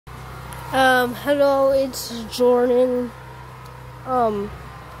Hello, it's Jordan.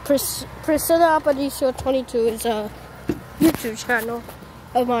 Priscilla Aparicio 22 is a YouTube channel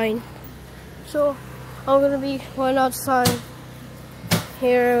of mine. So, I'm gonna be going outside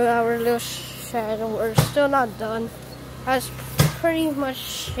here, our little shed. We're still not done. It's pretty much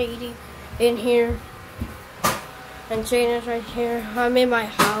shady in here. And Jaden's right here. I'm in my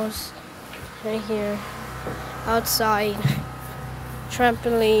house, right here, outside,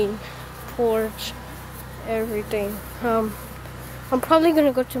 trampoline, porch, everything. I'm probably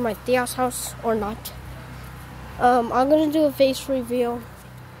gonna go to my tia's house or not. I'm gonna do a face reveal.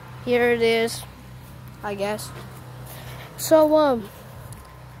 Here it is, I guess. So I'm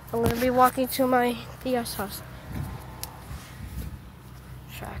gonna be walking to my tia's house.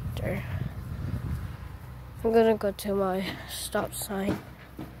 Tractor. I'm gonna go to my stop sign.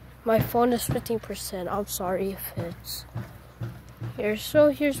 My phone is 15%. I'm sorry if it's here. So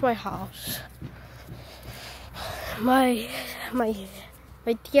here's my house. My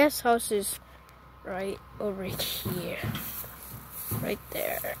tia's house is right over here. Right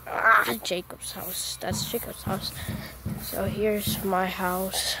there. Jacob's house. That's Jacob's house. So here's my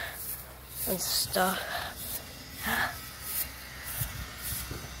house and stuff.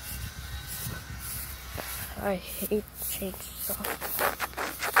 I hate chainsaw.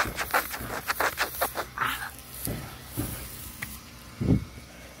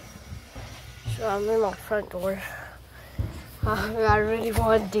 So I'm in my front door. I really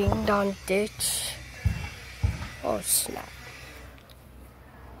want a ding-dong ditch. Oh, snap.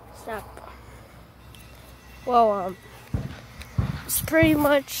 Snap. Well, it's pretty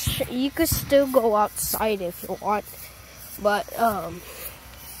much, you could still go outside if you want. But,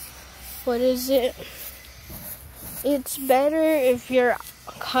 what is it? It's better if you're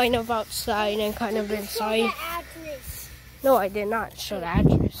kind of outside and kind of inside. No, I did not show the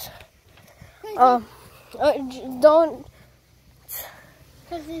address. Don't.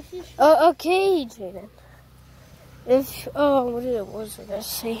 Okay, Jaden. If what was I gonna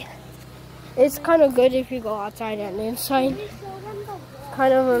say? It's kind of good if you go outside and inside.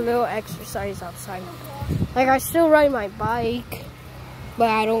 Kind of a little exercise outside. Like I still ride my bike, but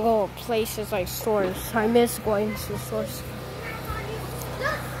I don't go places like stores. I miss going to stores.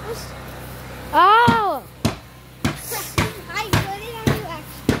 Oh!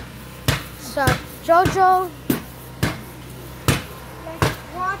 So, Jojo.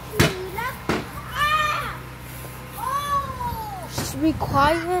 Just be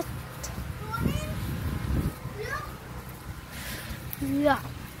quiet. Yeah.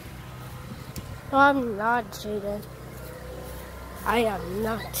 I'm not, Jaden. I am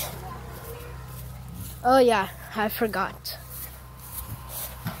not. Oh yeah, I forgot.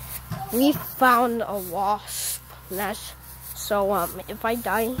 We found a wasp nest. So if I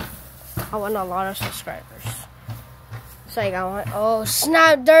die, I want a lot of subscribers. It's like I want. Oh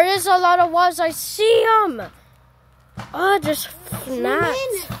snap! There is a lot of wasps. I see them. Oh, just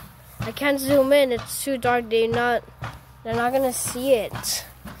snapped. I can't zoom in. It's too dark. They're not gonna see it.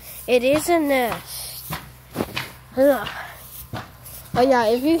 It is a nest. Ugh. Oh yeah,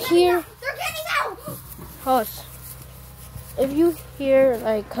 if you hear, they're getting out. Oh, if you hear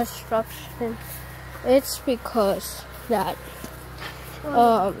like construction, it's because that.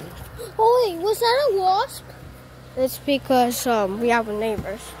 Oh wait, was that a wasp? It's because we have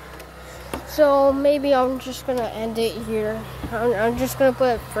neighbors. So maybe I'm just gonna end it here. I'm just gonna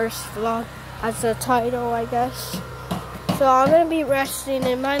put first vlog as a title, I guess. So I'm gonna be resting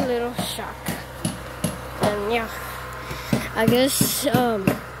in my little shack. And yeah, I guess if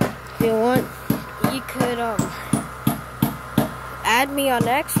you want, you could add me on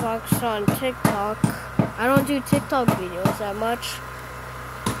Xbox on TikTok. I don't do TikTok videos that much.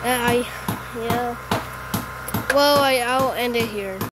 And yeah. Well, I'll end it here.